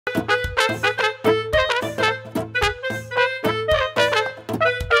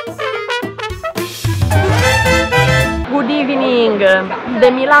The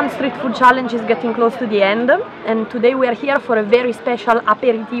Milan Street Food Challenge is getting close to the end, and today we are here for a very special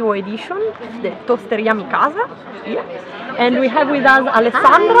Aperitivo edition, the Toasteria casa. Yeah. And we have with us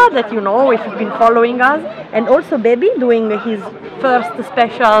Alessandra, that you know if you've been following us, and also Baby doing his first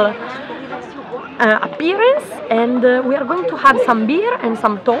special appearance, and we are going to have some beer and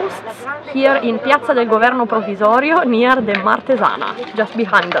some toasts here in Piazza del Governo Provvisorio near the Martesana, just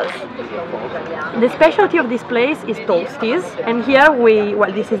behind us. The specialty of this place is toasties, and here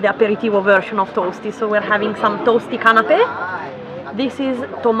well, this is the aperitivo version of toasties, so we're having some toasty canapé. This is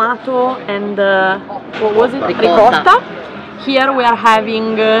tomato and what was it? Ricotta. Here we are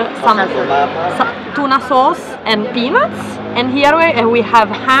having some tuna sauce and peanuts, and here we have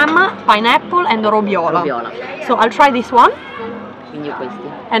ham, pineapple and robiola. So I'll try this one,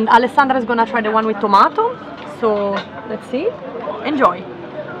 and Alessandra is gonna try the one with tomato, so let's see. Enjoy.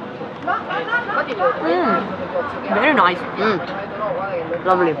 Very nice.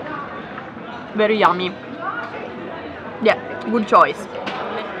 Lovely. Very yummy. Yeah, good choice.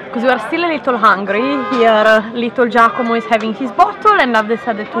 Because we are still a little hungry. Here little Giacomo is having his bottle, and I've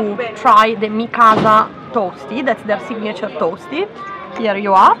decided to try the Mi Casa toastie. That's their signature toastie. Here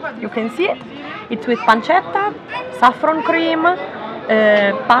you are, you can see it. It's with pancetta, saffron cream,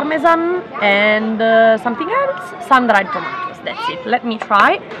 parmesan and something else, sun-dried tomatoes. That's it. Let me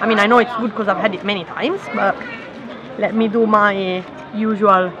try. I mean, I know it's good because I've had it many times, but let me do my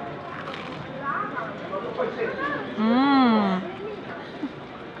usual.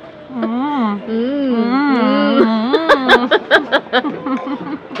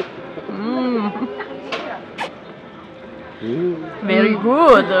 Very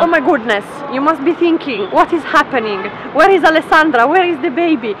good. Oh my goodness, you must be thinking, what is happening? Where is Alessandra? Where is the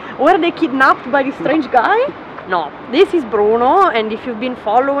baby? Were they kidnapped by this strange guy? No, this is Bruno, and if you've been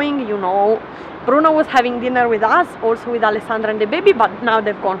following, you know Bruno was having dinner with us, also with Alessandra and the baby, but now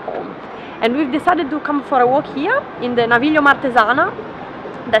they've gone home. And we've decided to come for a walk here in the Naviglio Martesana.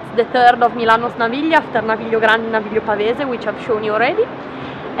 That's the third of Milano's Naviglia, after Naviglio Grande and Naviglio Pavese, which I've shown you already.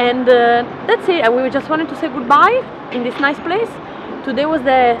 And that's it. We just wanted to say goodbye in this nice place. Today was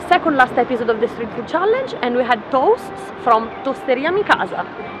the second last episode of the Street Food Challenge, and we had toasts from Toasteria Mi Casa.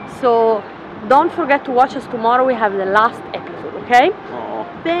 So don't forget to watch us tomorrow. We have the last episode, okay? Oh.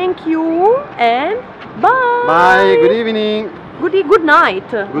 Thank you and bye. Bye. Good evening. Good night.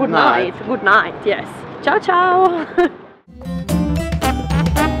 Good night. Good night. Yes. Ciao ciao.